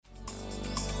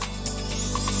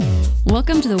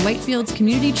Welcome to the Whitefields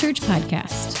Community Church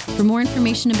Podcast. For more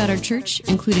information about our church,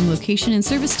 including location and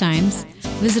service times,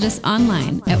 visit us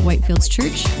online at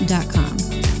whitefieldschurch.com.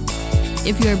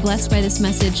 If you are blessed by this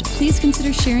message, please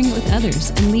consider sharing it with others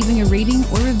and leaving a rating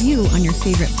or review on your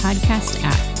favorite podcast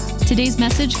app. Today's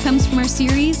message comes from our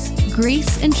series,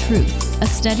 Grace and Truth, a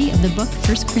study of the book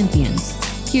 1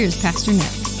 Corinthians. Here's Pastor Nick.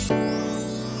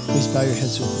 Please bow your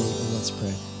heads with me and let's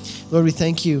pray. Lord, we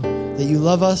thank you that you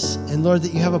love us, and Lord,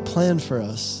 that you have a plan for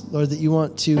us. Lord, that you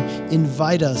want to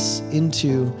invite us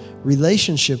into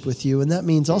relationship with you, and that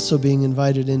means also being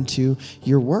invited into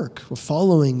your work.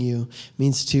 Following you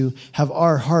means to have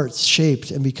our hearts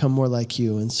shaped and become more like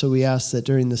you. And so we ask that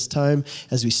during this time,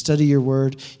 as we study your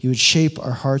word, you would shape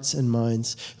our hearts and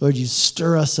minds. Lord, you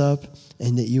stir us up,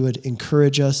 and that you would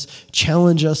encourage us,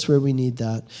 challenge us where we need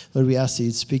that. Lord, we ask that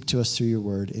you'd speak to us through your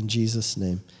word. In Jesus'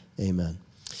 name, amen.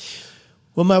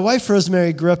 Well, my wife,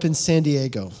 Rosemary, grew up in San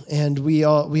Diego, and we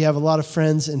have a lot of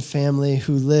friends and family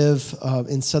who live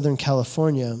in Southern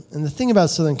California. And the thing about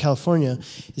Southern California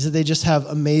is that they just have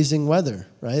amazing weather,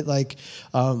 right? Like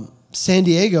San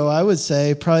Diego, I would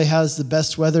say, probably has the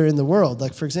best weather in the world.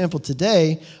 Like, for example,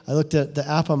 today, I looked at the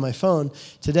app on my phone.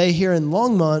 Today here in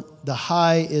Longmont, the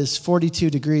high is 42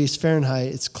 degrees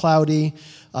Fahrenheit. It's cloudy.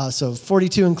 So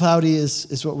 42 and cloudy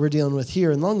is what we're dealing with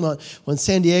here in Longmont. Well, in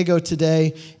San Diego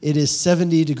today, it is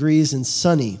 70 degrees and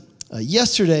sunny.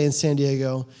 Yesterday in San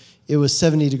Diego, it was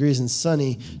 70 degrees and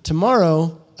sunny.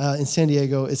 Tomorrow in San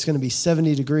Diego, it's going to be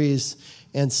 70 degrees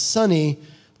and sunny.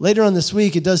 Later on this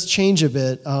week, it does change a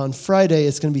bit. On Friday,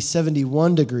 it's going to be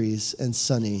 71 degrees and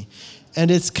sunny. And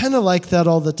it's kind of like that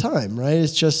all the time, right?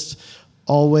 It's just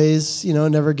always,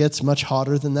 never gets much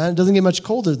hotter than that. It doesn't get much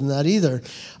colder than that either.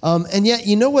 And yet,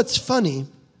 you know what's funny?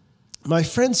 My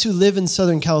friends who live in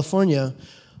Southern California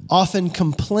often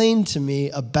complain to me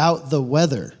about the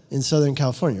weather in Southern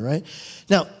California, right?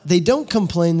 Now, they don't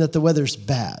complain that the weather's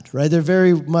bad, right? They're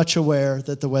very much aware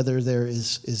that the weather there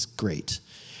is great.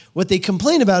 What they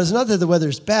complain about is not that the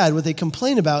weather's bad. What they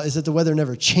complain about is that the weather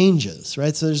never changes,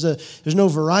 right? So there's no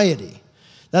variety.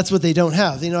 That's what they don't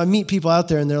have. I meet people out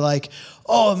there and they're like,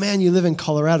 oh man, you live in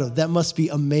Colorado. That must be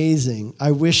amazing.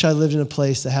 I wish I lived in a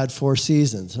place that had 4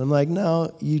 seasons. And I'm like,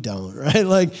 no, you don't, right?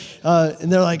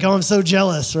 And they're like, oh, I'm so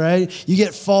jealous, right? You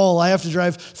get fall. I have to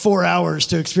drive 4 hours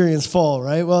to experience fall,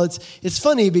 right? Well, it's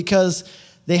funny because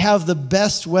they have the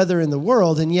best weather in the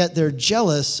world, and yet they're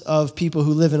jealous of people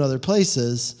who live in other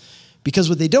places because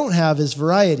what they don't have is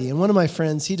variety. And one of my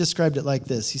friends, he described it like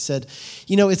this. He said,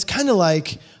 it's kind of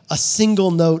like a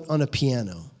single note on a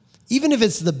piano. Even if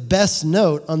it's the best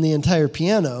note on the entire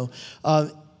piano,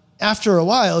 after a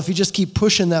while, if you just keep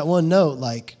pushing that one note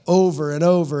like over and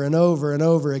over and over and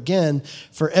over again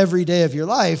for every day of your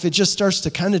life, it just starts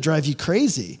to kind of drive you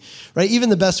crazy, right? Even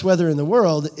the best weather in the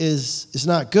world is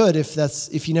not good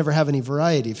if you never have any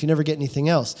variety, if you never get anything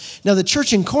else. Now, the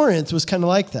church in Corinth was kind of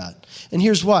like that. And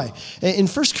here's why. In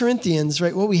 1 Corinthians,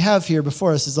 right, what we have here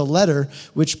before us is a letter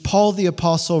which Paul the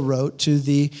Apostle wrote to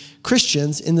the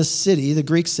Christians in the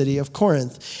Greek city of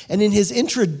Corinth. And in his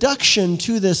introduction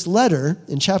to this letter,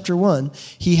 in chapter 1,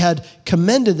 he had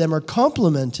commended them or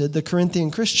complimented the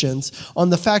Corinthian Christians on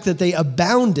the fact that they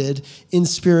abounded in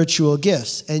spiritual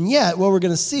gifts. And yet, what we're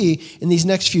going to see in these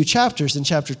next few chapters, in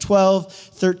chapter 12,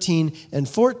 13, and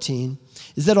 14,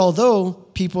 is that although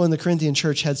people in the Corinthian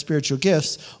church had spiritual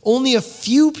gifts, only a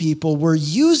few people were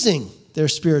using their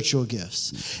spiritual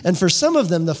gifts. And for some of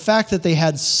them, the fact that they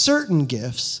had certain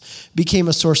gifts became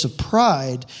a source of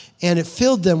pride, and it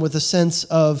filled them with a sense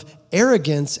of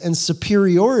arrogance and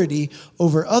superiority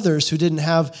over others who didn't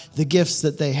have the gifts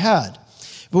that they had.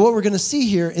 But what we're going to see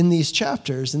here in these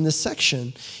chapters, in this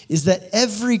section, is that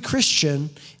every Christian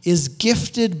is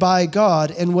gifted by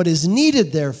God, and what is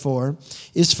needed, therefore,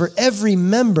 is for every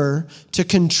member to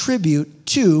contribute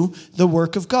to the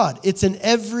work of God. It's an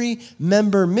every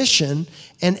member mission,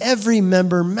 and every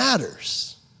member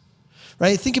matters,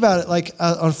 right? Think about it like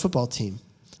on a football team.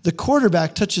 The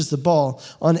quarterback touches the ball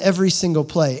on every single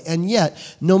play, and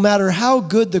yet, no matter how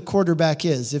good the quarterback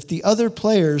is, if the other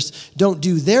players don't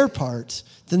do their part,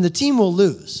 then the team will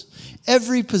lose.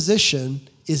 Every position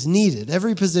is needed.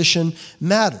 Every position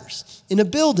matters. In a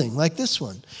building like this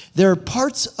one, there are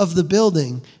parts of the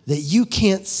building that you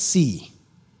can't see.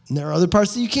 And there are other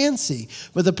parts that you can see.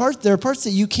 But there are parts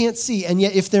that you can't see, and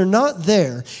yet if they're not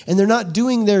there and they're not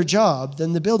doing their job,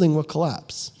 then the building will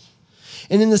collapse.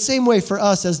 And in the same way for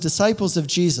us as disciples of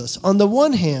Jesus, on the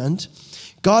one hand,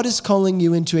 God is calling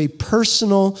you into a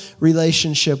personal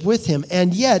relationship with him.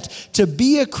 And yet, to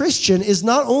be a Christian is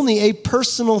not only a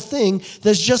personal thing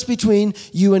that's just between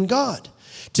you and God.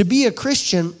 To be a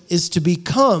Christian is to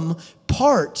become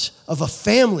part of a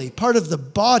family, part of the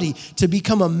body, to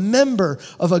become a member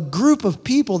of a group of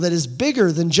people that is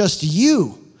bigger than just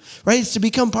you. Right? It's to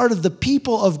become part of the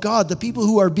people of God, the people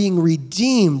who are being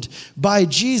redeemed by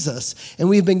Jesus. And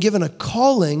we've been given a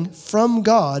calling from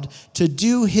God to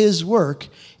do his work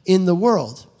in the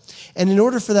world. And in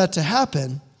order for that to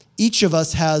happen, each of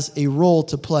us has a role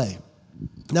to play.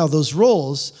 Now, those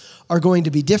roles are going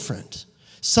to be different.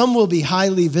 Some will be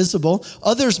highly visible.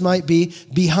 Others might be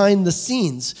behind the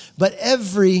scenes. But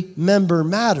every member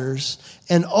matters,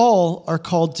 and all are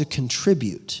called to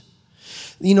contribute.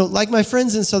 You know, like my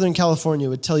friends in Southern California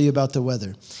would tell you about the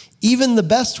weather. Even the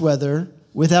best weather,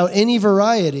 without any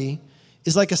variety,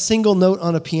 is like a single note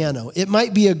on a piano. It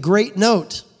might be a great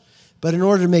note, but in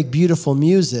order to make beautiful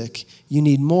music, you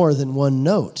need more than one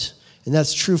note. And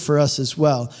that's true for us as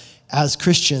well, as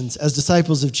Christians, as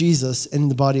disciples of Jesus, and in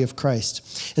the body of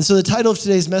Christ. And so the title of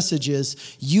today's message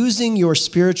is Using Your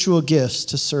Spiritual Gifts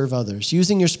to Serve Others.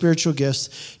 Using your spiritual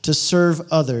gifts to serve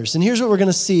others. And here's what we're going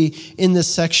to see in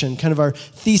this section, kind of our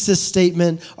thesis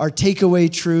statement, our takeaway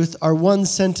truth, our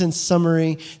one-sentence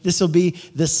summary. This will be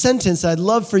the sentence I'd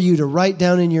love for you to write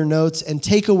down in your notes and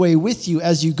take away with you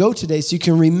as you go today so you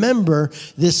can remember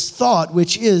this thought,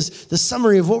 which is the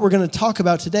summary of what we're going to talk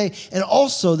about today. And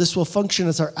also, this will function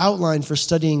as our outline for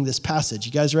studying this passage.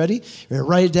 You guys ready? You're going to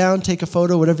write it down, take a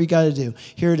photo, whatever you got to do.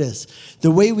 Here it is.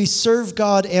 The way we serve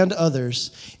God and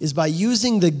others is by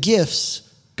using the gifts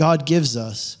God gives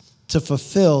us to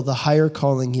fulfill the higher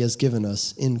calling he has given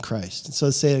us in Christ. And so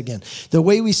let's say it again. The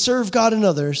way we serve God and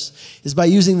others is by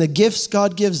using the gifts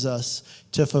God gives us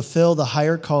to fulfill the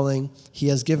higher calling he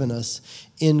has given us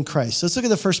in Christ. So let's look at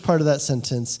the first part of that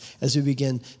sentence as we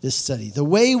begin this study. The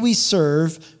way we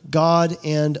serve God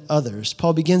and others.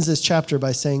 Paul begins this chapter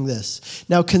by saying this.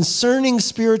 Now, concerning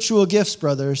spiritual gifts,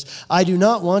 brothers, I do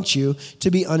not want you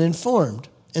to be uninformed.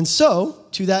 And so,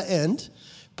 to that end,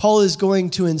 Paul is going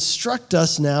to instruct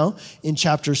us now in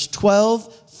chapters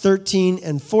 12, 13,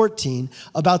 and 14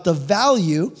 about the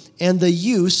value and the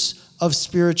use of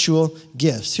spiritual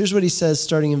gifts. Here's what he says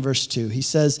starting in verse 2. He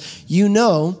says, you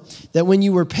know that when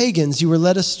you were pagans, you were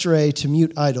led astray to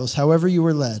mute idols, however you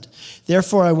were led.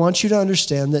 Therefore, I want you to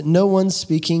understand that no one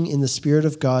speaking in the Spirit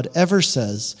of God ever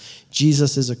says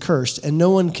Jesus is accursed, and no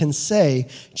one can say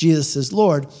Jesus is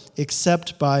Lord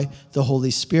except by the Holy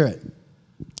Spirit.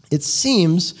 It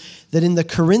seems that in the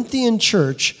Corinthian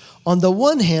church, on the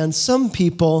one hand, some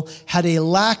people had a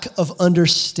lack of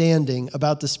understanding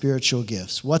about the spiritual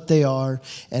gifts, what they are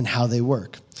and how they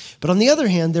work. But on the other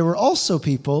hand, there were also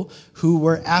people who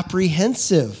were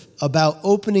apprehensive about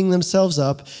opening themselves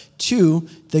up to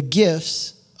the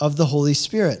gifts of the Holy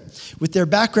Spirit. With their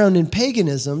background in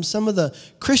paganism, some of the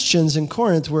Christians in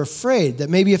Corinth were afraid that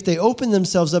maybe if they opened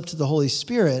themselves up to the Holy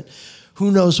Spirit, who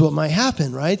knows what might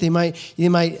happen, right? They might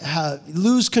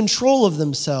lose control of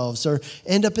themselves or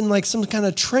end up in like some kind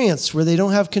of trance where they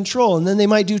don't have control. And then they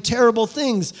might do terrible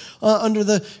things under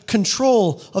the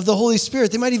control of the Holy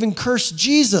Spirit. They might even curse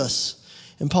Jesus.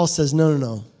 And Paul says,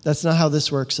 no. That's not how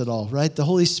this works at all, right? The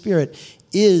Holy Spirit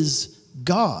is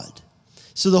God.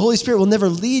 So the Holy Spirit will never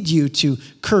lead you to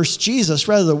curse Jesus.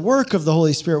 Rather, the work of the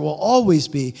Holy Spirit will always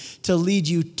be to lead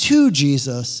you to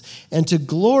Jesus and to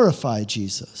glorify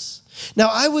Jesus.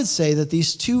 Now, I would say that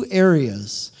these two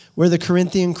areas where the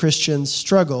Corinthian Christians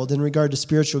struggled in regard to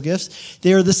spiritual gifts,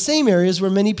 they are the same areas where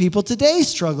many people today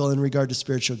struggle in regard to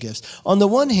spiritual gifts. On the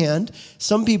one hand,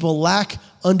 some people lack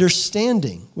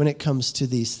understanding when it comes to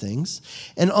these things.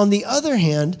 And on the other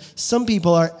hand, some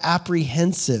people are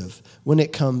apprehensive when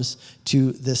it comes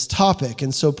to this topic.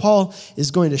 And so Paul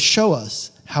is going to show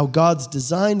us how God's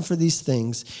design for these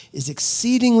things is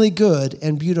exceedingly good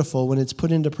and beautiful when it's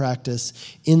put into practice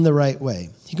in the right way.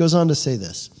 He goes on to say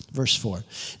this, verse 4.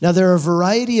 Now there are a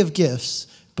variety of gifts,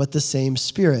 but the same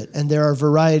Spirit. And there are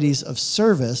varieties of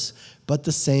service, but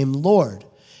the same Lord.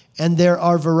 And there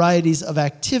are varieties of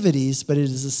activities, but it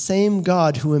is the same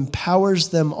God who empowers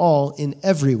them all in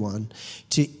everyone.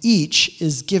 To each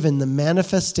is given the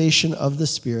manifestation of the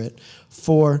Spirit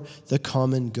for the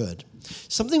common good.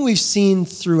 Something we've seen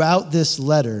throughout this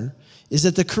letter is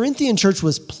that the Corinthian church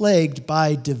was plagued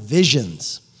by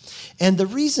divisions. And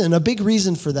a big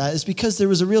reason for that is because there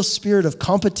was a real spirit of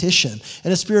competition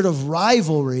and a spirit of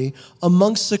rivalry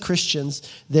amongst the Christians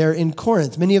there in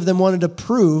Corinth. Many of them wanted to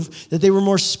prove that they were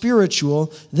more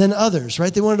spiritual than others,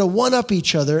 right? They wanted to one-up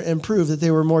each other and prove that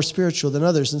they were more spiritual than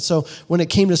others. And so when it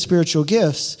came to spiritual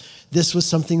gifts, this was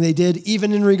something they did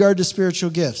even in regard to spiritual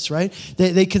gifts, right?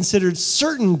 They considered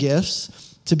certain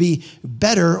gifts to be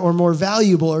better or more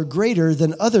valuable or greater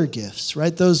than other gifts,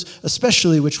 right? Those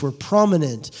especially which were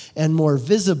prominent and more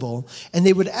visible. And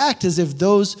they would act as if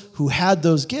those who had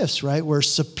those gifts, right, were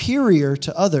superior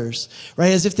to others,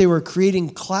 right? As if they were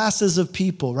creating classes of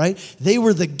people, right? They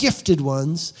were the gifted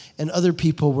ones and other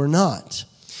people were not.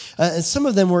 And some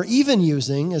of them were even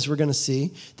using, as we're going to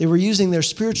see, they were using their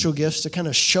spiritual gifts to kind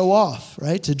of show off,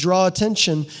 right? To draw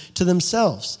attention to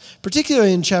themselves.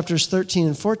 Particularly in chapters 13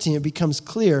 and 14, it becomes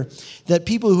clear that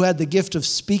people who had the gift of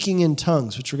speaking in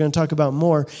tongues, which we're going to talk about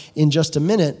more in just a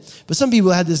minute, but some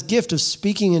people had this gift of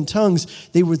speaking in tongues.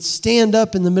 They would stand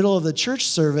up in the middle of the church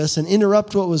service and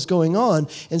interrupt what was going on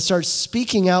and start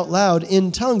speaking out loud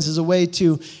in tongues as a way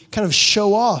to kind of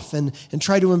show off and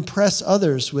try to impress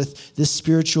others with this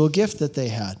spiritual gift that they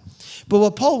had. But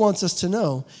what Paul wants us to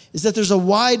know is that there's a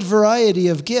wide variety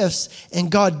of gifts,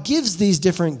 and God gives these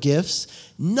different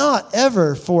gifts not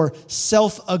ever for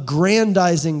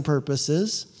self-aggrandizing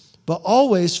purposes, but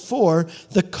always for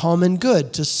the common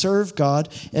good, to serve God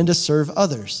and to serve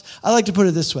others. I like to put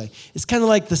it this way. It's kind of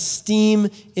like the steam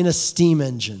in a steam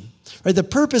engine, right? The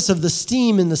purpose of the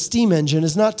steam in the steam engine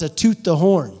is not to toot the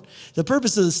horn. The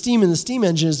purpose of the steam in the steam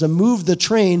engine is to move the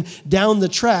train down the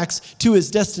tracks to its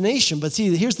destination. But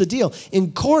see, here's the deal.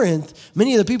 In Corinth,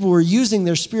 many of the people were using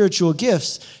their spiritual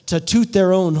gifts to toot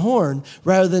their own horn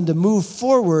rather than to move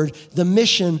forward the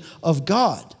mission of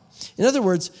God. In other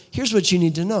words, here's what you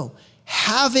need to know.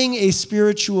 Having a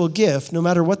spiritual gift, no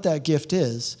matter what that gift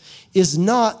is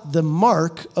not the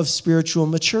mark of spiritual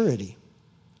maturity.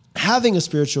 Having a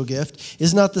spiritual gift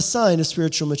is not the sign of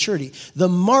spiritual maturity. The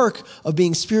mark of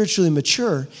being spiritually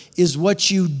mature is what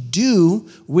you do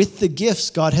with the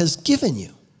gifts God has given you.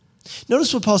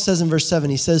 Notice what Paul says in verse 7.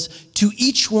 He says, to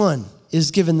each one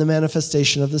is given the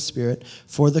manifestation of the Spirit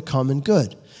for the common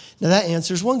good. Now that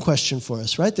answers one question for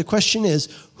us, right? The question is,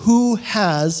 who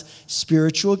has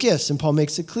spiritual gifts? And Paul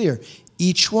makes it clear.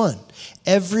 Each one.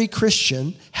 Every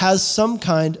Christian has some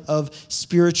kind of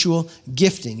spiritual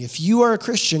gifting. If you are a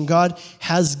Christian, God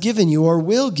has given you or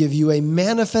will give you a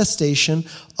manifestation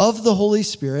of the Holy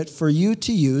Spirit for you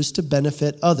to use to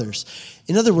benefit others.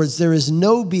 In other words, there is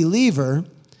no believer,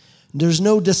 there's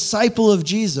no disciple of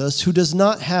Jesus who does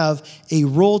not have a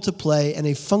role to play and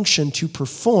a function to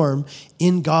perform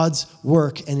in God's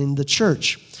work and in the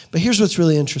church. But here's what's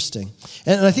really interesting.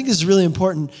 And I think this is really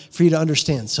important for you to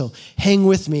understand. So hang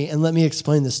with me and let me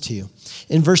explain this to you.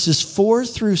 In verses 4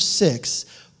 through 6,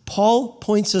 Paul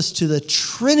points us to the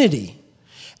Trinity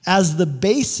as the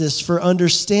basis for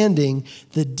understanding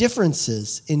the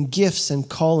differences in gifts and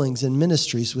callings and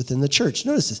ministries within the church.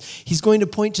 Notice this. He's going to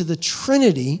point to the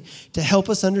Trinity to help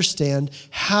us understand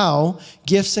how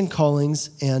gifts and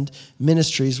callings and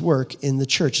ministries work in the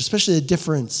church, especially the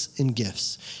difference in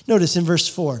gifts. Notice in verse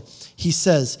 4, he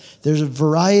says there's a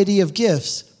variety of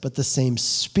gifts, but the same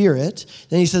Spirit.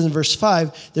 Then he says in verse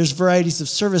 5, there's varieties of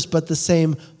service, but the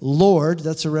same Lord.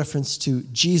 That's a reference to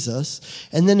Jesus.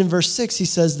 And then in verse 6, he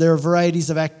says there are varieties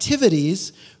of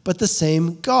activities, but the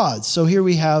same God. So here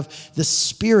we have the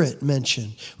Spirit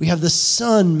mentioned. We have the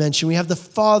Son mentioned. We have the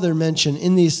Father mentioned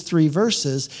in these 3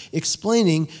 verses,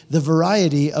 explaining the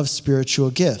variety of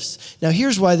spiritual gifts. Now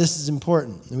here's why this is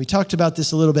important. And we talked about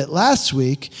this a little bit last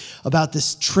week, about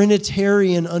this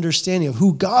Trinitarian understanding of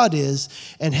who God is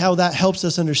and how that helps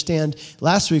us understand.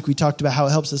 Last week we talked about how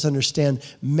it helps us understand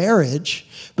marriage.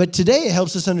 But today it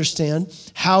helps us understand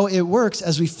how it works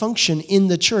as we function in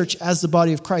the church as the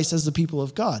body of Christ, as the people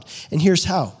of God. And here's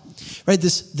how, right?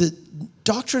 The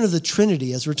doctrine of the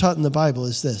Trinity, as we're taught in the Bible,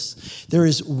 is this. There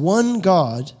is one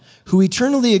God who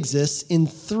eternally exists in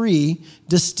 3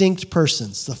 distinct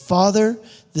persons, the Father,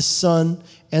 the Son,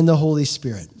 and the Holy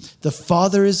Spirit. The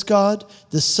Father is God,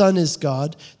 the Son is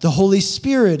God, the Holy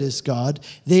Spirit is God.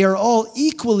 They are all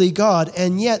equally God,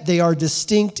 and yet they are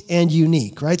distinct and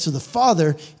unique, right? So the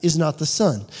Father is not the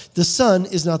Son. The Son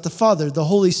is not the Father. The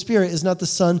Holy Spirit is not the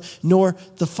Son nor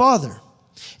the Father.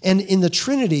 And in the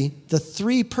Trinity, the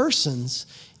 3 persons,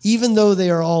 even though they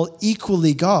are all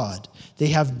equally God, they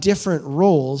have different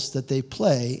roles that they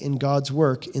play in God's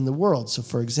work in the world. So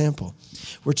for example,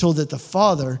 we're told that the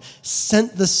Father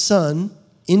sent the Son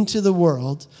into the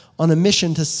world on a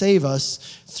mission to save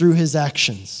us through his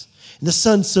actions. And the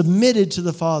Son submitted to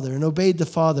the Father and obeyed the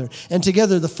Father. And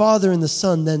together the Father and the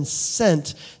Son then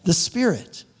sent the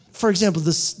Spirit. For example,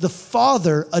 the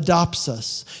Father adopts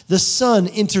us. The Son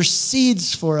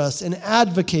intercedes for us and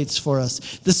advocates for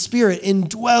us. The Spirit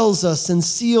indwells us and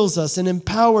seals us and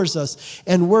empowers us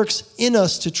and works in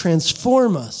us to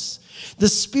transform us. The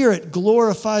Spirit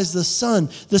glorifies the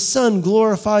Son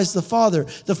glorifies the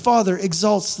Father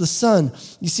exalts the Son.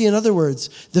 You see, in other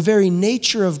words, the very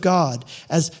nature of God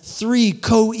as three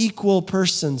co-equal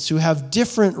persons who have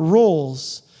different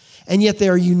roles, and yet they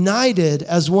are united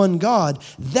as one God.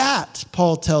 That,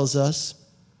 Paul tells us,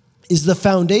 is the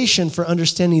foundation for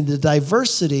understanding the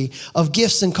diversity of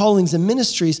gifts and callings and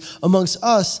ministries amongst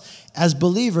us as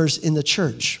believers in the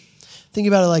church. Think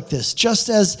about it like this. Just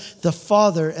as the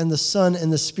Father and the Son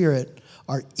and the Spirit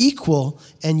are equal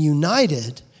and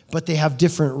united, but they have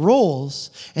different roles,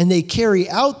 and they carry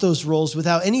out those roles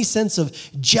without any sense of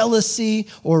jealousy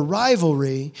or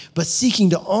rivalry, but seeking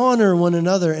to honor one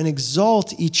another and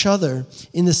exalt each other.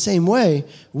 In the same way,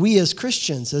 we as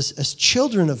Christians, as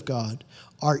children of God,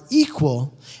 are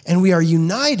equal, and we are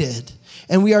united,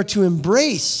 and we are to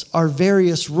embrace our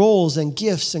various roles and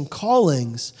gifts and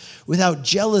callings without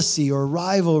jealousy or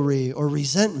rivalry or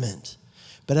resentment,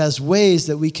 but as ways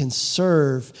that we can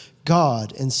serve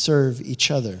God and serve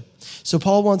each other. So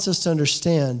Paul wants us to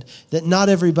understand that not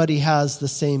everybody has the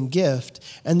same gift,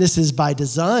 and this is by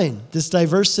design. This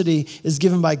diversity is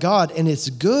given by God, and it's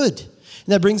good.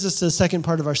 And that brings us to the second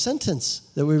part of our sentence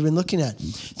that we've been looking at.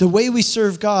 The way we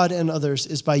serve God and others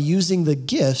is by using the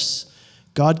gifts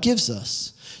God gives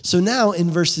us. So now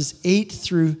in verses 8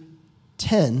 through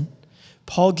 10,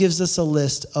 Paul gives us a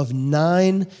list of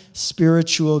 9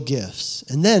 spiritual gifts.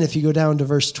 And then if you go down to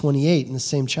verse 28 in the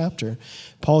same chapter,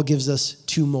 Paul gives us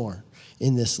 2 more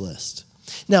in this list.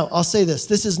 Now, I'll say this.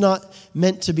 This is not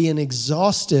meant to be an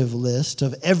exhaustive list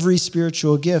of every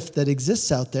spiritual gift that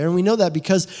exists out there. And we know that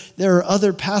because there are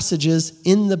other passages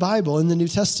in the Bible, in the New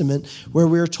Testament, where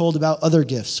we're told about other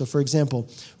gifts. So, for example,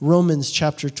 Romans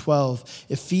chapter 12,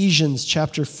 Ephesians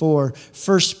chapter 4,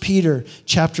 1 Peter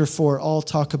chapter 4 all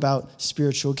talk about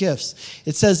spiritual gifts.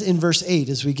 It says in verse 8,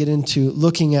 as we get into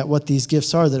looking at what these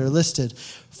gifts are that are listed,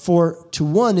 for to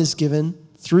one is given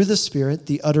through the Spirit,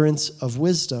 the utterance of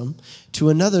wisdom, to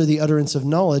another, the utterance of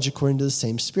knowledge according to the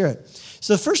same Spirit.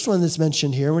 So the first one that's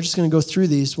mentioned here, and we're just going to go through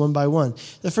these one by one.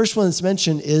 The first one that's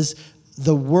mentioned is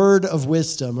the word of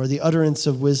wisdom, or the utterance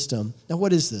of wisdom. Now,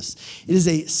 what is this? It is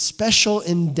a special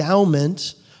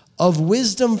endowment of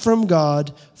wisdom from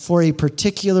God for a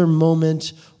particular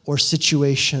moment or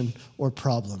situation or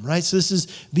problem, right? So this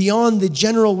is beyond the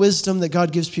general wisdom that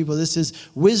God gives people. This is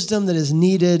wisdom that is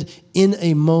needed in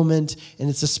a moment, and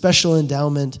it's a special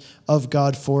endowment of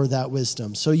God for that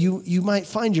wisdom. So you might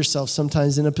find yourself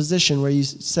sometimes in a position where you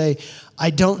say, I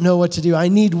don't know what to do. I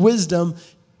need wisdom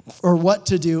or what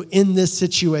to do in this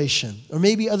situation. Or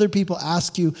maybe other people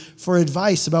ask you for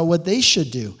advice about what they should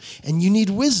do, and you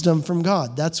need wisdom from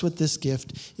God. That's what this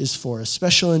gift is for, a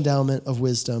special endowment of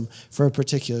wisdom for a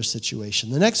particular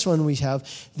situation. The next one we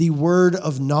have the word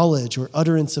of knowledge, or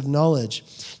utterance of knowledge.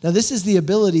 Now, this is the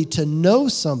ability to know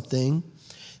something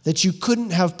that you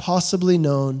couldn't have possibly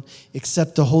known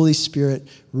except the Holy Spirit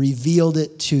revealed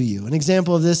it to you. An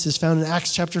example of this is found in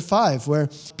Acts chapter 5, where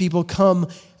people come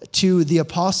to the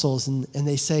apostles and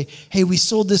they say, hey, we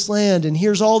sold this land and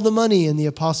here's all the money. And the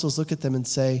apostles look at them and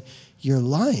say, you're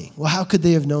lying. Well, how could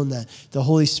they have known that? The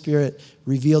Holy Spirit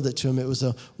revealed it to them. It was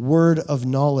a word of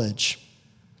knowledge.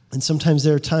 And sometimes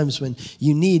there are times when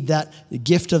you need that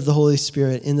gift of the Holy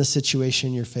Spirit in the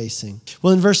situation you're facing.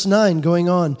 Well, in verse 9, going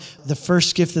on, the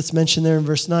first gift that's mentioned there in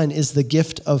verse 9 is the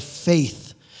gift of faith.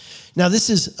 Now, this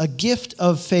is a gift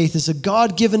of faith. It's a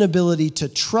God-given ability to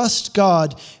trust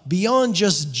God beyond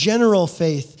just general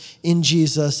faith in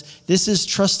Jesus. This is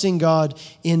trusting God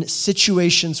in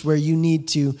situations where you need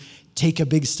to take a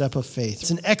big step of faith.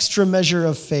 It's an extra measure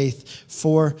of faith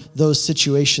for those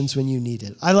situations when you need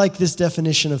it. I like this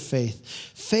definition of faith.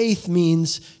 Faith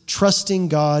means trusting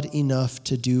God enough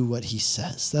to do what he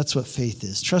says. That's what faith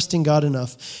is, trusting God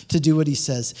enough to do what he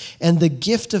says. And the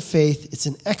gift of faith, it's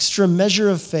an extra measure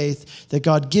of faith that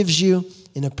God gives you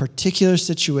in a particular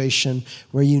situation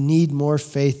where you need more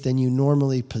faith than you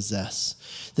normally possess.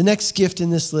 The next gift in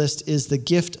this list is the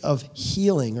gift of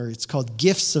healing, or it's called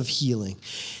gifts of healing.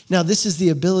 Now, this is the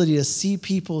ability to see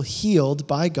people healed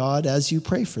by God as you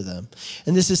pray for them.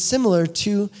 And this is similar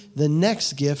to the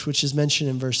next gift, which is mentioned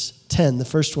in verse 10, the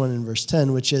first one in verse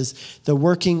 10, which is the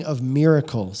working of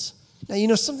miracles.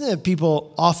 Now, something that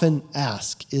people often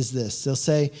ask is this. They'll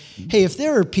say, hey, if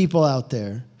there are people out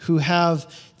there who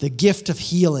have the gift of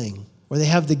healing, or they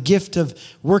have the gift of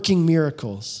working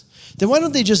miracles, then why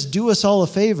don't they just do us all a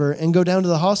favor and go down to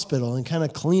the hospital and kind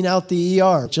of clean out the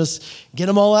ER? Just get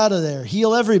them all out of there,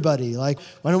 heal everybody. Like,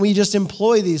 why don't we just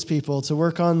employ these people to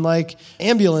work on like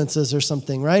ambulances or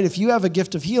something, right? If you have a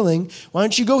gift of healing, why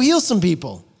don't you go heal some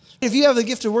people? If you have the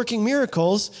gift of working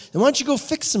miracles, then why don't you go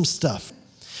fix some stuff?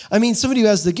 I mean, somebody who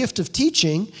has the gift of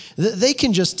teaching, they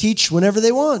can just teach whenever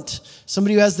they want.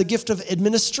 Somebody who has the gift of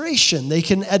administration, they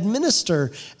can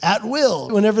administer at will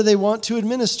whenever they want to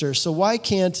administer. So why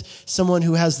can't someone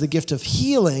who has the gift of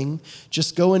healing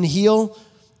just go and heal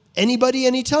anybody,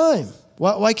 anytime?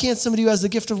 Why can't somebody who has the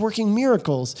gift of working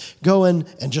miracles go and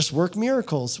just work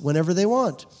miracles whenever they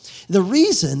want? The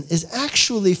reason is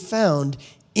actually found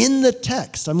in the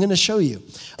text. I'm going to show you.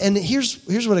 And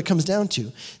here's what it comes down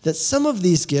to, that some of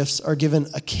these gifts are given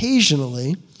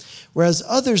occasionally, whereas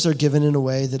others are given in a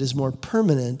way that is more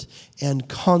permanent and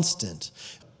constant.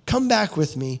 Come back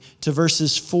with me to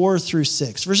verses 4 through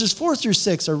 6. Verses 4 through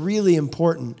 6 are really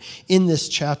important in this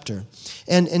chapter.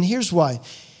 And here's why.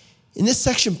 In this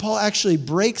section, Paul actually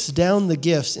breaks down the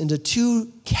gifts into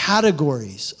two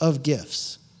categories of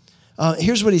gifts.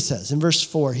 Here's what he says. In verse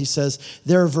 4, he says,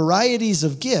 there are varieties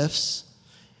of gifts.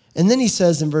 And then he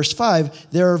says in verse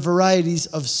 5, there are varieties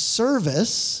of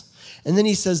service. And then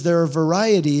he says there are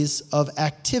varieties of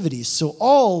activities. So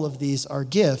all of these are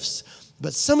gifts,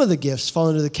 but some of the gifts fall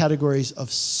into the categories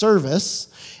of service,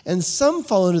 and some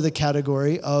fall into the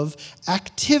category of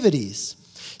activities.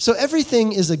 So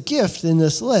everything is a gift in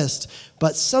this list,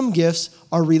 but some gifts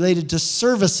are related to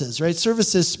services, right?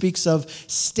 Services speaks of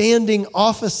standing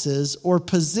offices or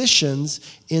positions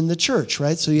in the church,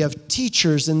 right? So you have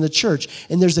teachers in the church,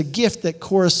 and there's a gift that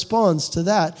corresponds to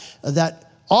that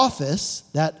office,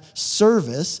 that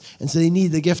service, and so they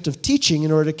need the gift of teaching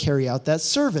in order to carry out that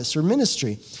service or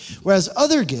ministry. Whereas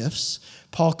other gifts,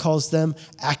 Paul calls them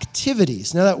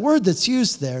activities. Now, that word that's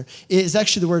used there is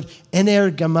actually the word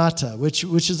energamata, which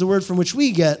is the word from which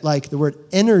we get like the word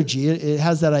energy. It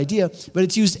has that idea, but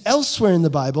it's used elsewhere in the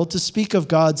Bible to speak of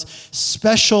God's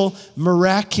special,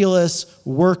 miraculous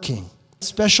working.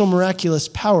 Special miraculous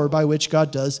power by which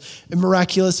God does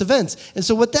miraculous events. And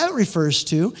so what that refers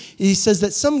to, he says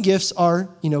that some gifts are,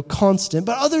 constant,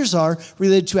 but others are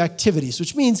related to activities,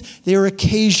 which means they are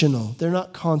occasional. They're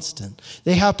not constant.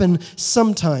 They happen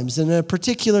sometimes in a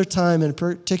particular time, in a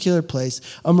particular place,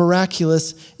 a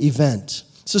miraculous event.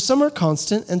 So some are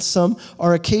constant and some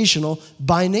are occasional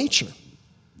by nature.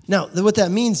 Now, what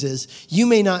that means is you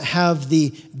may not have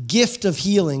the gift of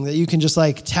healing that you can just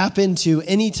tap into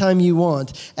anytime you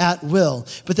want at will.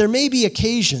 But there may be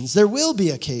occasions, there will be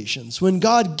occasions when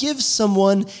God gives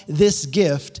someone this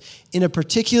gift in a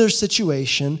particular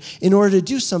situation in order to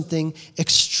do something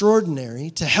extraordinary,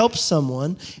 to help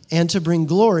someone and to bring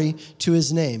glory to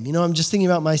his name. I'm just thinking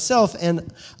about myself,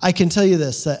 and I can tell you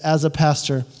this, that as a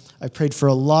pastor, I prayed for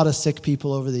a lot of sick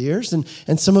people over the years,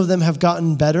 and some of them have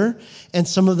gotten better, and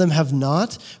some of them have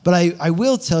not. But I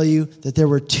will tell you that there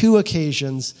were two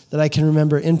occasions that I can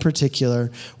remember in particular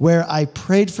where I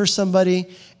prayed for somebody,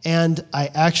 and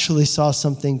I actually saw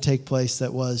something take place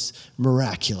that was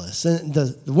miraculous.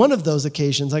 And one of those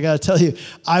occasions, I got to tell you,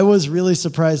 I was really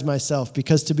surprised myself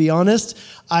because, to be honest,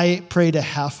 I prayed a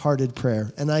half-hearted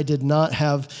prayer, and I did not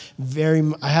have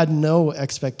I had no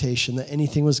expectation that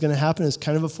anything was going to happen. It was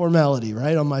kind of a formality,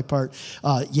 right, on my part.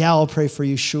 I'll pray for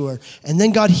you, sure. And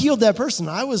then God healed that person.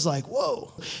 I was like,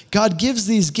 whoa. God gives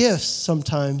these gifts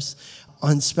sometimes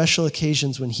on special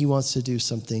occasions when he wants to do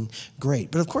something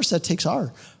great. But of course, that takes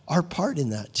our part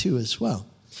in that too as well.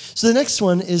 So the next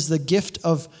one is the gift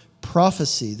of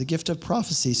prophecy, the gift of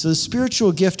prophecy. So the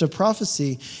spiritual gift of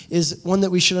prophecy is one that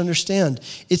we should understand.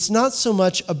 It's not so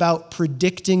much about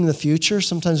predicting the future.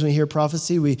 Sometimes when we hear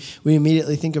prophecy, we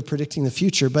immediately think of predicting the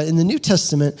future. But in the New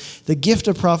Testament, the gift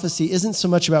of prophecy isn't so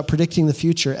much about predicting the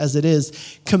future as it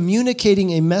is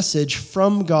communicating a message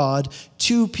from God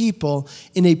to people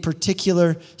in a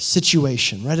particular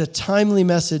situation, right? A timely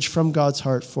message from God's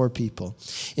heart for people.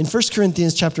 In 1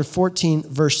 Corinthians chapter 14,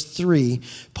 verse 3,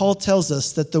 Paul tells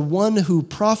us that the one who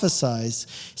prophesies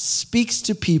speaks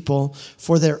to people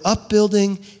for their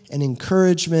upbuilding and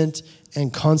encouragement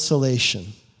and consolation.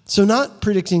 So not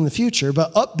predicting the future,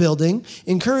 but upbuilding,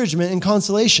 encouragement, and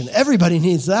consolation. Everybody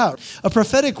needs that. A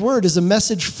prophetic word is a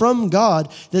message from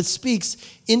God that speaks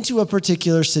into a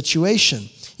particular situation.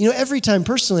 Every time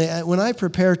personally, when I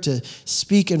prepare to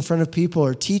speak in front of people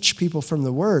or teach people from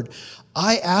the Word,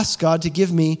 I ask God to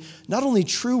give me not only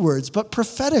true words, but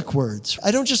prophetic words. I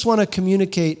don't just want to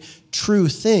communicate true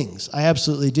things. I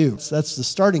absolutely do. So that's the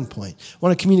starting point. I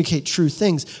want to communicate true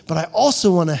things, but I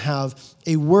also want to have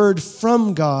a word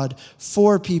from God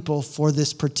for people for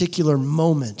this particular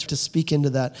moment, to speak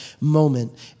into that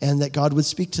moment, and that God would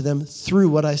speak to them through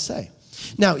what I say.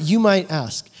 Now, you might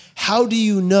ask, how do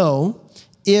you know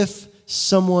if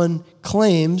someone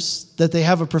claims that they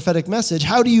have a prophetic message,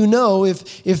 how do you know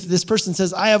if this person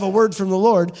says, I have a word from the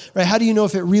Lord, right? How do you know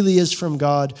if it really is from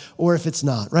God or if it's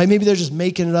not, right? Maybe they're just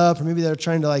making it up, or maybe they're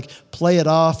trying to like play it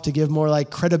off to give more like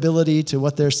credibility to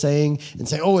what they're saying and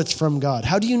say, oh, it's from God.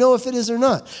 How do you know if it is or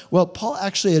not? Well, Paul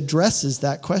actually addresses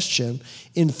that question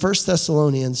in 1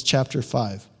 Thessalonians chapter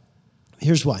 5.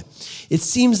 Here's why. It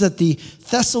seems that the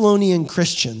Thessalonian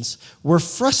Christians were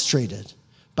frustrated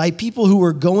by people who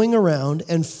were going around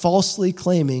and falsely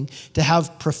claiming to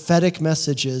have prophetic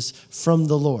messages from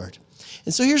the Lord.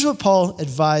 And so here's what Paul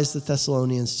advised the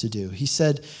Thessalonians to do. He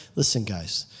said, listen,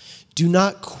 guys, do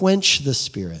not quench the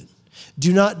Spirit.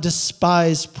 Do not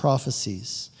despise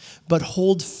prophecies,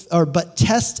 but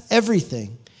test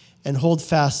everything and hold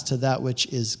fast to that which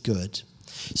is good.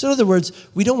 So in other words,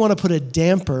 we don't want to put a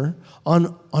damper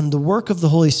on the work of the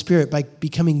Holy Spirit by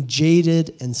becoming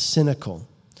jaded and cynical.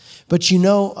 But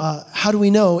how do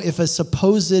we know if a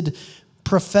supposed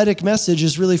prophetic message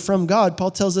is really from God?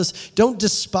 Paul tells us, don't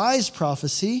despise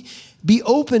prophecy. Be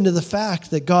open to the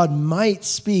fact that God might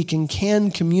speak and can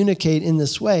communicate in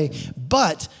this way,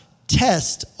 but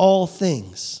test all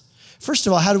things. First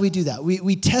of all, how do we do that?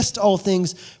 We test all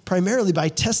things primarily by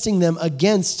testing them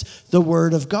against the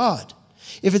Word of God.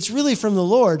 If it's really from the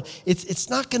Lord, it's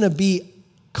not going to be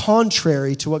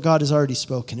contrary to what God has already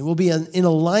spoken. It will be in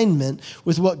alignment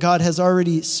with what God has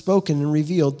already spoken and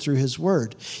revealed through his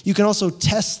word. You can also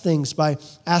test things by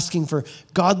asking for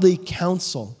godly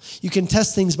counsel. You can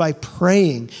test things by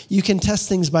praying. You can test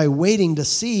things by waiting to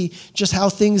see just how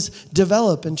things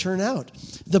develop and turn out.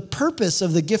 The purpose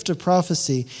of the gift of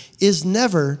prophecy is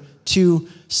never to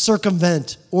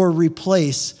circumvent or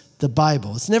replace the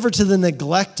Bible. It's never to the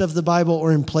neglect of the Bible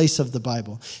or in place of the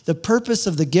Bible. The purpose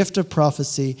of the gift of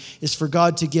prophecy is for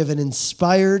God to give an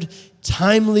inspired,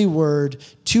 timely word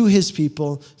to his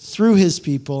people, through his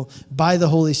people, by the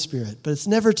Holy Spirit. But it's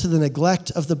never to the neglect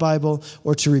of the Bible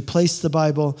or to replace the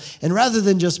Bible. And rather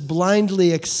than just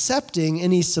blindly accepting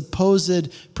any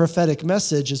supposed prophetic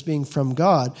message as being from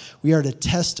God, we are to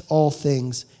test all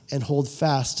things and hold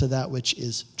fast to that which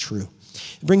is true.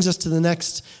 It brings us to the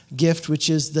next gift, which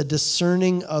is the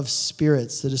discerning of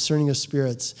spirits. The discerning of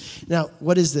spirits. Now,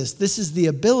 what is this? This is the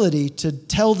ability to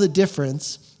tell the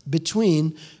difference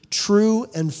between true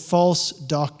and false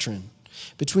doctrine,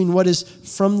 between what is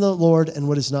from the Lord and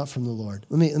what is not from the Lord.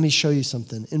 Let me show you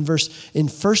something. In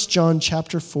 1 John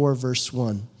chapter 4, verse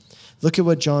 1, look at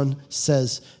what John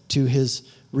says to his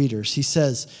readers.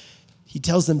 He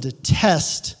tells them to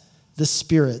test the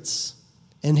spirits.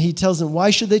 And he tells them, why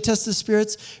should they test the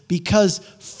spirits? Because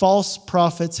false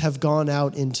prophets have gone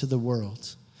out into the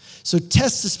world. So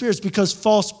test the spirits because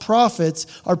false prophets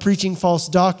are preaching false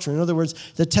doctrine. In other words,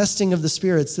 the testing of the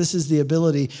spirits, this is the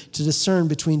ability to discern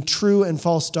between true and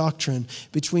false doctrine,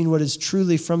 between what is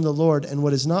truly from the Lord and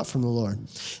what is not from the Lord.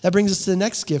 That brings us to the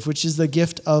next gift, which is the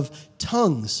gift of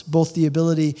tongues, both the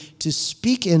ability to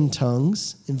speak in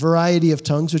tongues, in variety of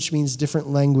tongues, which means different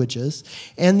languages,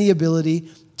 and the ability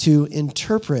to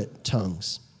interpret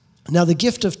tongues. Now, the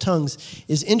gift of tongues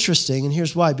is interesting, and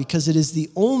here's why. Because it is the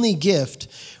only gift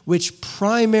which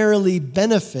primarily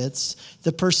benefits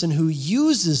the person who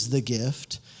uses the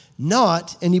gift,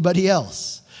 not anybody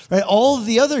else. Right? All of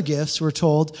the other gifts, we're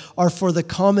told, are for the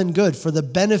common good, for the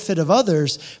benefit of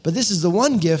others. But this is the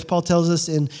one gift, Paul tells us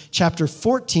in chapter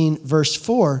 14, verse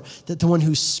 4, that the one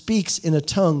who speaks in a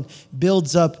tongue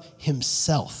builds up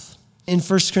himself. In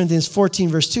 1 Corinthians 14,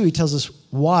 verse 2, he tells us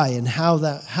why and how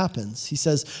that happens. He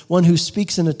says, one who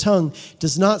speaks in a tongue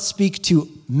does not speak to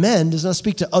men, does not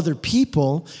speak to other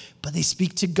people, but they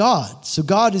speak to God. So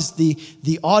God is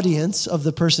the audience of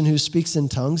the person who speaks in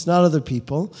tongues, not other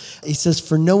people. He says,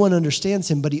 for no one understands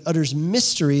him, but he utters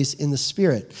mysteries in the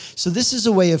Spirit. So this is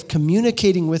a way of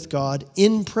communicating with God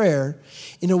in prayer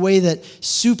in a way that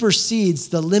supersedes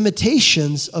the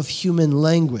limitations of human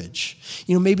language.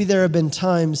 You know, maybe there have been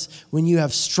times when you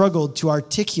have struggled to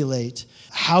articulate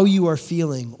how you are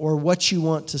feeling or what you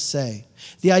want to say.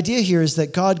 The idea here is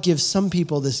that God gives some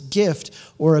people this gift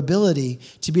or ability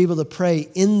to be able to pray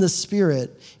in the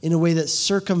Spirit in a way that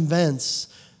circumvents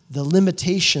the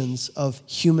limitations of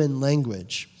human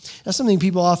language. Now, something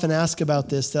people often ask about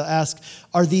this, they'll ask,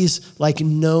 are these like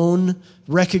known,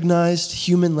 recognized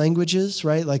human languages,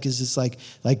 right? Like, is this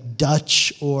like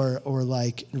Dutch or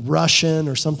like Russian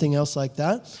or something else like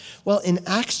that? Well, in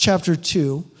Acts chapter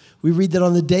 2, we read that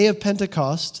on the day of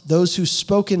Pentecost, those who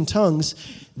spoke in tongues,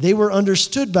 they were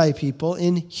understood by people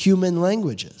in human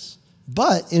languages.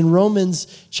 But in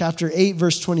Romans chapter 8,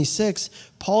 verse 26,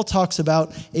 Paul talks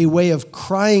about a way of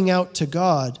crying out to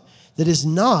God that is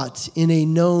not in a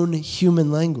known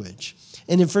human language.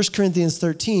 And in 1 Corinthians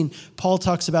 13, Paul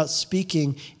talks about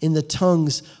speaking in the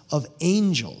tongues of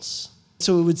angels.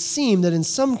 So it would seem that in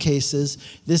some cases,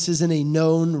 this isn't a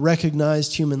known,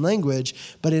 recognized human language,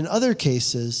 but in other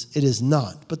cases, it is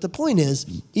not. But the point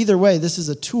is, either way, this is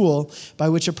a tool by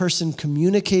which a person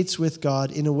communicates with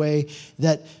God in a way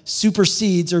that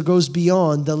supersedes or goes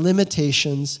beyond the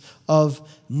limitations of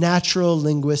natural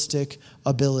linguistic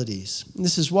abilities. And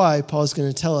this is why Paul is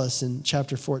going to tell us in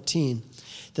chapter 14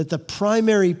 that the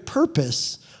primary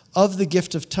purpose of the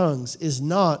gift of tongues is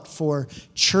not for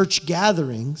church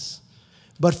gatherings,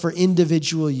 but for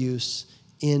individual use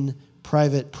in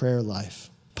private prayer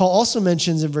life. Paul also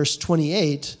mentions in verse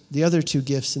 28, the other two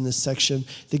gifts in this section,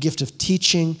 the gift of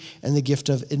teaching and the gift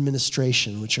of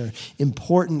administration, which are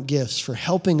important gifts for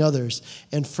helping others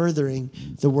and furthering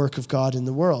the work of God in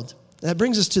the world. That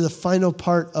brings us to the final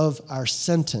part of our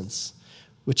sentence,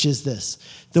 which is this: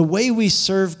 the way we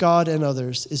serve God and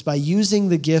others is by using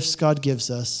the gifts God gives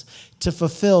us to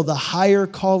fulfill the higher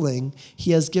calling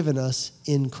he has given us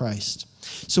in Christ.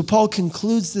 So Paul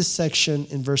concludes this section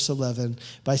in verse 11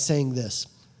 by saying this: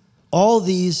 all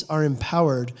these are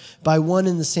empowered by one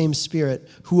and the same Spirit,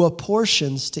 who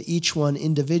apportions to each one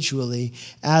individually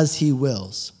as he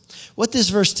wills. What this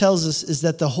verse tells us is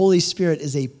that the Holy Spirit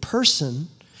is a person,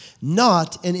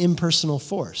 not an impersonal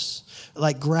force,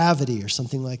 like gravity or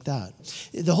something like that.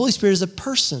 The Holy Spirit is a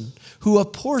person who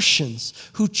apportions,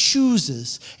 who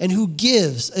chooses, and who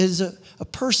gives. It is a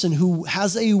person who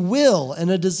has a will and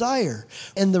a desire.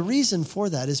 And the reason for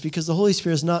that is because the Holy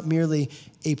Spirit is not merely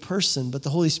a person, but the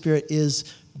Holy Spirit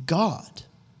is God.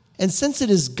 And since it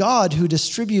is God who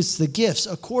distributes the gifts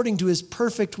according to his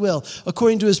perfect will,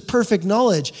 according to his perfect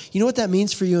knowledge, you know what that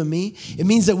means for you and me? It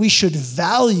means that we should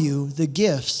value the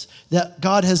gifts that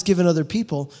God has given other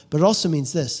people, but it also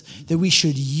means this, that we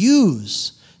should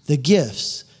use the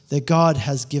gifts that God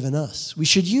has given us. We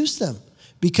should use them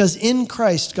because in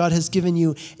Christ, God has given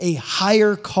you a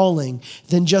higher calling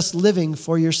than just living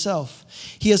for yourself.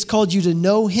 He has called you to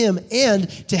know him and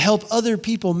to help other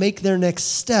people make their next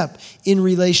step in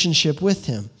relationship with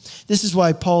him. This is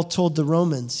why Paul told the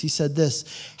Romans, he said this: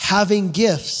 having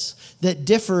gifts that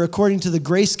differ according to the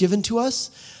grace given to us,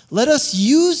 let us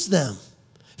use them.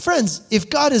 Friends, if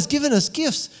God has given us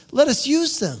gifts, let us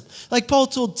use them. Like Paul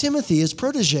told Timothy, his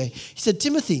protege, he said,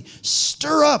 Timothy,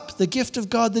 stir up the gift of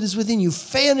God that is within you.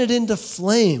 Fan it into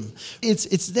flame.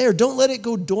 It's there. Don't let it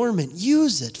go dormant.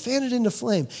 Use it. Fan it into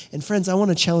flame. And friends, I want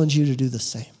to challenge you to do the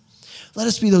same. Let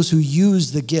us be those who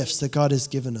use the gifts that God has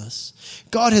given us.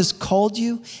 God has called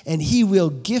you, and he will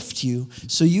gift you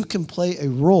so you can play a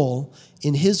role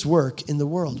in his work in the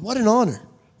world. What an honor.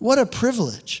 What a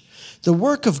privilege. The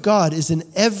work of God is an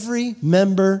every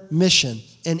member mission,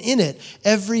 and in it,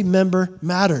 every member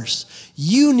matters.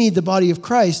 You need the body of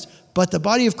Christ, but the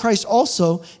body of Christ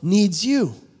also needs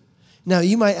you. Now,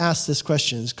 you might ask this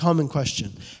question, it's a common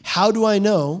question. How do I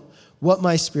know what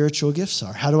my spiritual gifts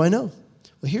are? How do I know?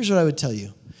 Well, here's what I would tell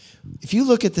you. If you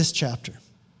look at this chapter,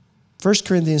 1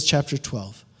 Corinthians chapter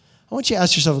 12, I want you to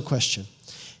ask yourself a question.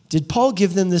 Did Paul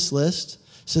give them this list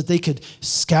so that they could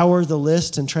scour the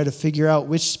list and try to figure out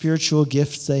which spiritual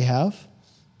gifts they have?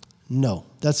 No,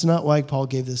 that's not why Paul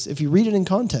gave this. If you read it in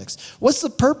context, what's the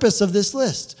purpose of this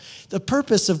list? The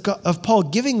purpose of Paul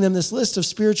giving them this list of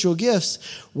spiritual gifts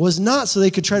was not so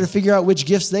they could try to figure out which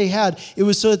gifts they had. It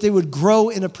was so that they would grow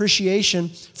in appreciation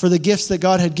for the gifts that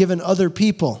God had given other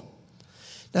people.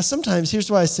 Now, sometimes,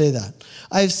 here's why I say that.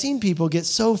 I've seen people get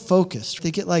so focused,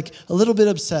 they get like a little bit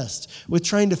obsessed with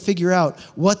trying to figure out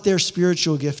what their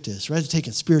spiritual gift is, right? They're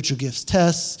taking spiritual gifts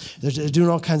tests, they're doing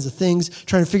all kinds of things,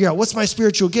 trying to figure out what's my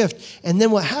spiritual gift. And then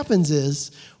what happens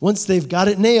is, once they've got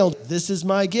it nailed, this is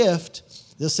my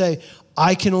gift, they'll say,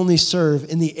 I can only serve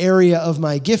in the area of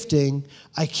my gifting.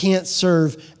 I can't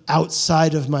serve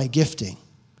outside of my gifting.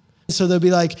 So they'll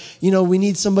be like, we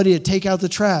need somebody to take out the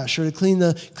trash or to clean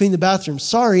the bathroom.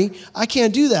 Sorry, I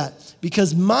can't do that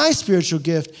because my spiritual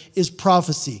gift is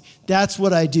prophecy. That's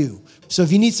what I do. So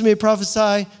if you need somebody to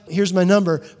prophesy, here's my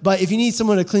number. But if you need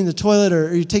someone to clean the toilet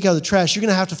or you take out the trash, you're going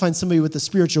to have to find somebody with the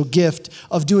spiritual gift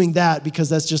of doing that because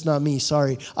that's just not me.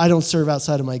 Sorry, I don't serve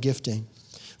outside of my gifting.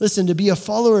 Listen, to be a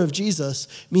follower of Jesus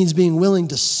means being willing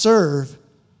to serve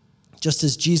just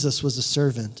as Jesus was a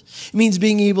servant. It means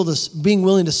being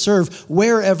willing to serve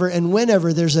wherever and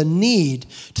whenever there's a need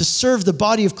to serve the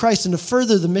body of Christ and to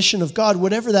further the mission of God,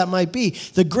 whatever that might be.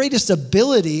 The greatest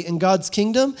ability in God's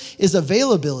kingdom is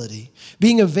availability.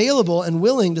 Being available and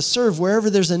willing to serve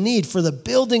wherever there's a need for the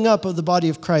building up of the body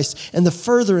of Christ and the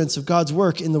furtherance of God's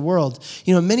work in the world.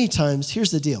 Many times,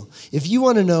 here's the deal. If you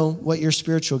want to know what your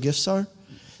spiritual gifts are,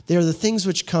 they are the things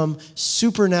which come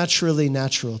supernaturally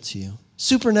natural to you.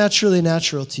 supernaturally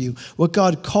natural to you, what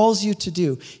God calls you to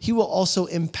do, he will also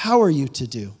empower you to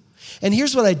do. And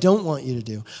here's what I don't want you to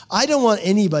do. I don't want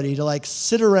anybody to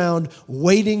sit around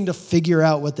waiting to figure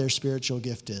out what their spiritual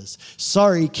gift is.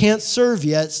 Sorry, can't serve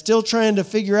yet. Still trying to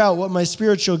figure out what my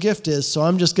spiritual gift is, so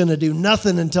I'm just going to do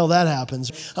nothing until that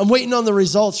happens. I'm waiting on the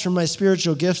results from my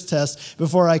spiritual gifts test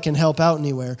before I can help out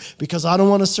anywhere because I don't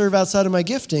want to serve outside of my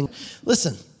gifting.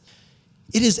 Listen,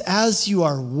 it is as you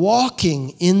are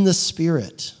walking in the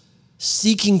Spirit,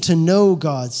 seeking to know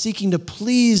God, seeking to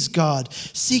please God,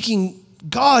 seeking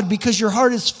God because your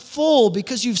heart is full,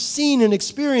 because you've seen and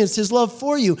experienced his love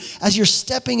for you, as you're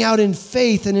stepping out in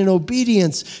faith and in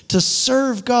obedience to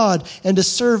serve God and to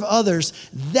serve others,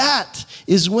 that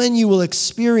is when you will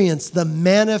experience the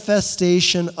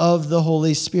manifestation of the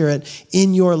Holy Spirit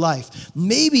in your life.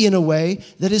 Maybe in a way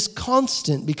that is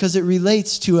constant because it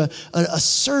relates to a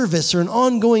service or an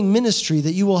ongoing ministry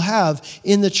that you will have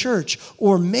in the church,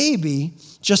 or maybe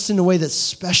just in a way that's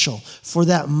special for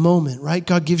that moment, right?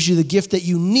 God gives you the gift that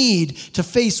you need to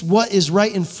face what is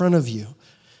right in front of you.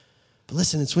 But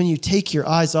listen, it's when you take your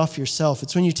eyes off yourself.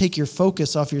 It's when you take your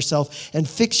focus off yourself and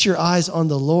fix your eyes on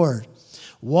the Lord,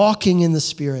 walking in the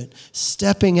Spirit,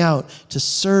 stepping out to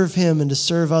serve him and to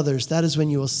serve others. That is when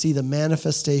you will see the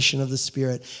manifestation of the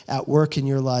Spirit at work in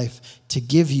your life to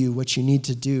give you what you need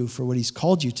to do for what he's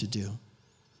called you to do.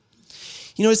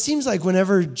 You know, it seems like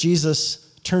whenever Jesus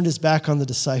turned his back on the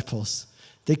disciples,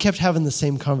 they kept having the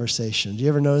same conversation. Do you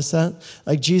ever notice that?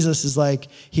 Jesus is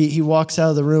he walks out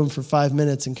of the room for 5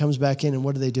 minutes and comes back in, and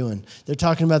what are they doing? They're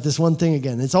talking about this one thing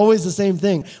again. It's always the same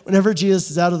thing. Whenever Jesus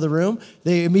is out of the room,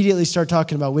 they immediately start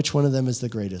talking about which one of them is the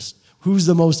greatest. Who's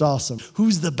the most awesome?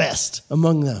 Who's the best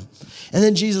among them? And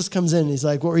then Jesus comes in and he's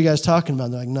like, what were you guys talking about?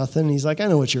 And they're like, nothing. And he's like, I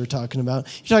know what you were talking about.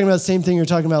 You're talking about the same thing you were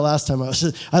talking about last time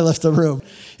I left the room.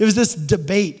 It was this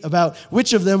debate about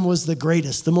which of them was the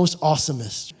greatest, the most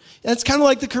awesomest. And it's kind of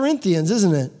like the Corinthians,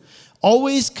 isn't it?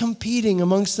 Always competing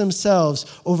amongst themselves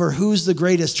over who's the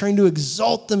greatest, trying to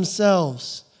exalt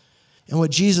themselves. And what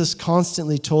Jesus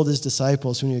constantly told his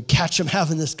disciples when he would catch them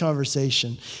having this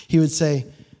conversation, he would say,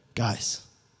 guys,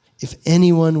 if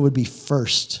anyone would be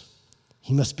first,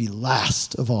 he must be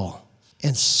last of all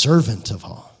and servant of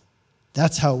all.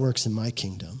 That's how it works in my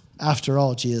kingdom. After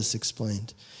all, Jesus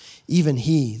explained, even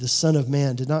he, the Son of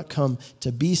Man, did not come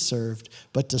to be served,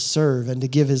 but to serve and to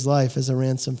give his life as a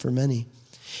ransom for many.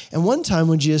 And one time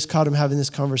when Jesus caught him having this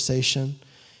conversation,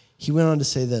 he went on to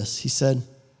say this. He said,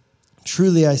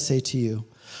 truly I say to you,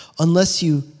 unless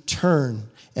you turn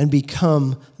and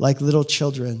become like little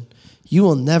children, you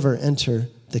will never enter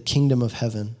the kingdom of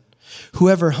heaven.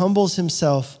 Whoever humbles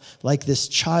himself like this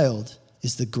child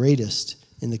is the greatest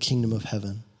in the kingdom of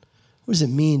heaven. What does it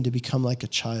mean to become like a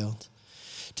child?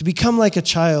 To become like a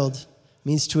child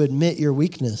means to admit your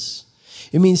weakness.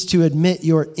 It means to admit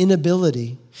your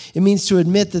inability. It means to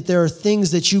admit that there are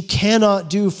things that you cannot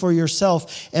do for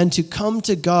yourself, and to come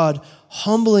to God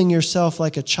humbling yourself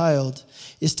like a child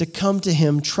is to come to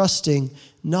him trusting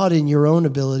not in your own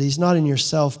abilities, not in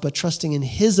yourself, but trusting in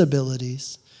his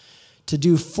abilities to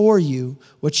do for you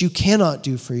what you cannot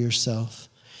do for yourself.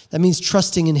 That means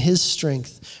trusting in his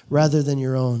strength rather than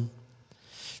your own.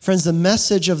 Friends, the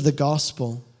message of the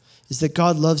gospel is that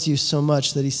God loves you so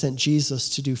much that he sent Jesus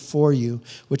to do for you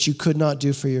what you could not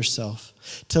do for yourself,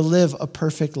 to live a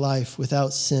perfect life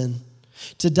without sin,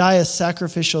 to die a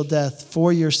sacrificial death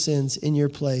for your sins in your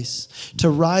place, to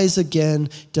rise again,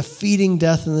 defeating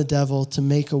death and the devil, to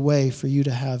make a way for you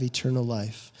to have eternal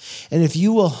life. And if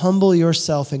you will humble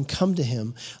yourself and come to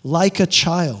him like a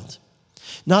child,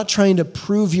 not trying to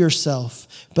prove yourself,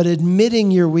 but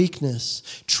admitting your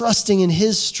weakness, trusting in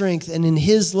his strength and in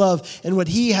his love and what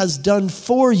he has done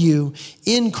for you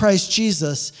in Christ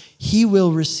Jesus, he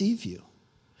will receive you.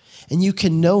 And you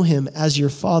can know him as your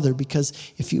Father, because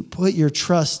if you put your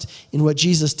trust in what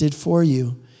Jesus did for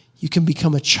you, you can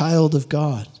become a child of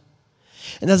God.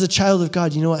 And as a child of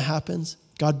God, you know what happens?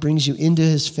 God brings you into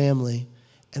his family,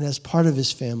 and as part of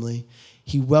his family,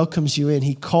 he welcomes you in.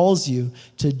 He calls you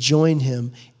to join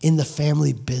him in the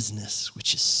family business,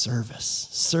 which is service,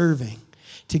 serving,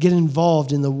 to get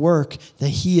involved in the work that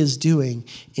he is doing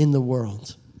in the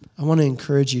world. I want to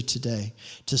encourage you today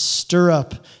to stir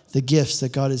up the gifts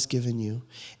that God has given you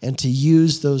and to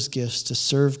use those gifts to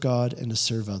serve God and to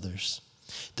serve others.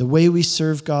 The way we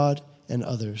serve God and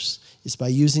others is by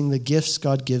using the gifts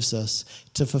God gives us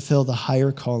to fulfill the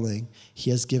higher calling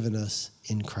he has given us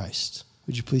in Christ.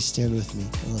 Would you please stand with me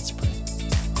and let's pray.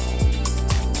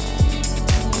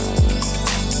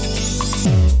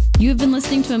 You have been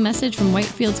listening to a message from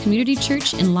Whitefields Community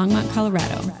Church in Longmont,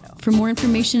 Colorado. For more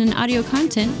information and audio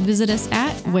content, visit us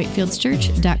at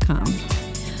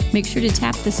whitefieldschurch.com. Make sure to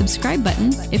tap the subscribe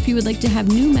button if you would like to have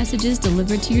new messages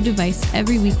delivered to your device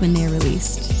every week when they are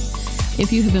released.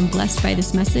 If you have been blessed by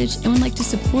this message and would like to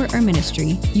support our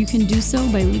ministry, you can do so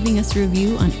by leaving us a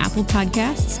review on Apple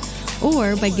Podcasts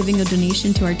or by giving a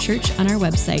donation to our church on our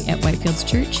website at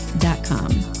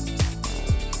whitefieldschurch.com.